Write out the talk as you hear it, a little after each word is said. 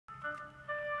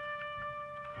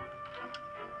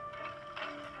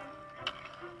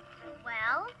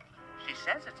She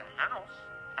says it's a house,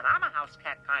 and I'm a house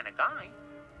cat kind of guy.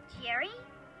 Jerry?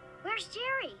 Where's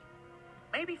Jerry?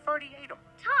 Maybe Ferdy ate him.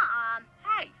 Tom!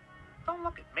 Hey, don't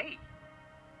look at me.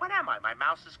 What am I, my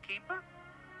mouse's keeper?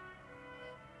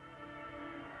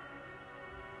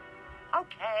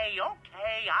 Okay, I'll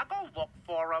go look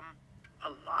for him.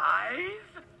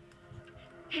 Alive?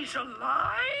 He's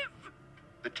alive?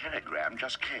 The telegram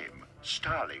just came.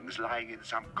 Starlings lying in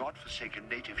some godforsaken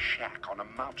native shack on a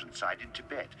mountainside in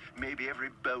Tibet. Maybe every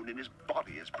bone in his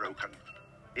body is broken.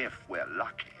 If we're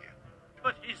lucky.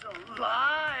 But he's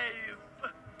alive!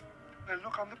 Well,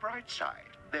 look on the bright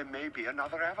side. There may be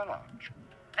another avalanche.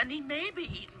 And he may be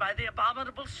eaten by the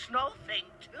abominable snow thing,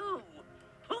 too.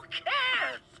 Who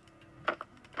cares?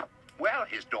 Well,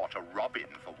 his daughter Robyn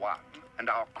for one,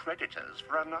 and our creditors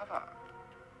for another.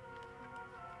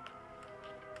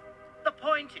 The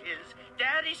point is,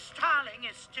 Daddy Starling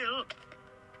is still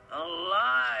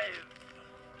alive.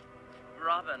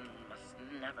 Robyn must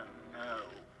never know.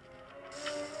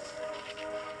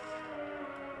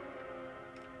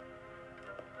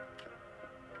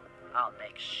 I'll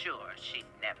make sure she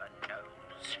never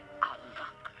knows. I'll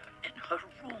lock her in her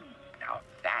room. Now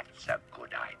that's a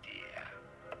good idea.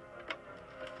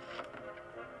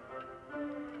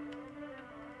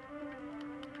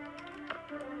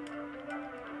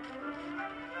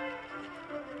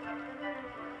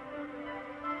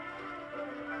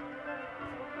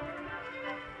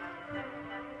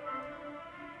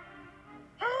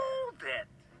 Hold it!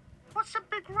 What's the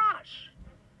big rush?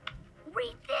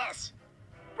 Read this!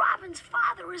 Robyn's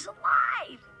father is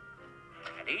alive!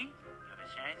 Daddy?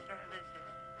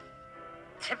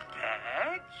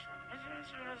 Tibet?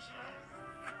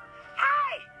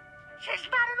 Hey! She's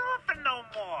not an orphan no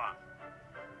more!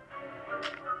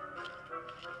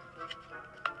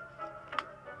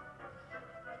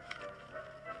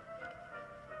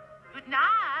 Good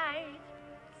night.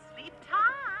 Sleep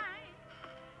tight.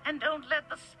 And don't let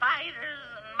the spiders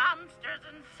and monsters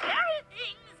and scary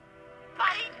things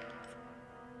bite.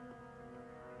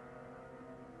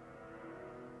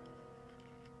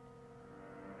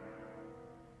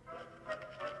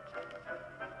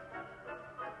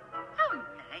 How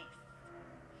nice.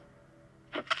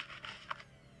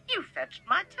 You fetched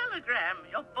my telegram.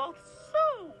 You're both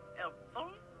so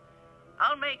helpful.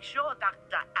 I'll make sure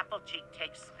Dr. Applecheek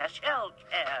takes special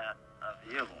care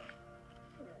of you.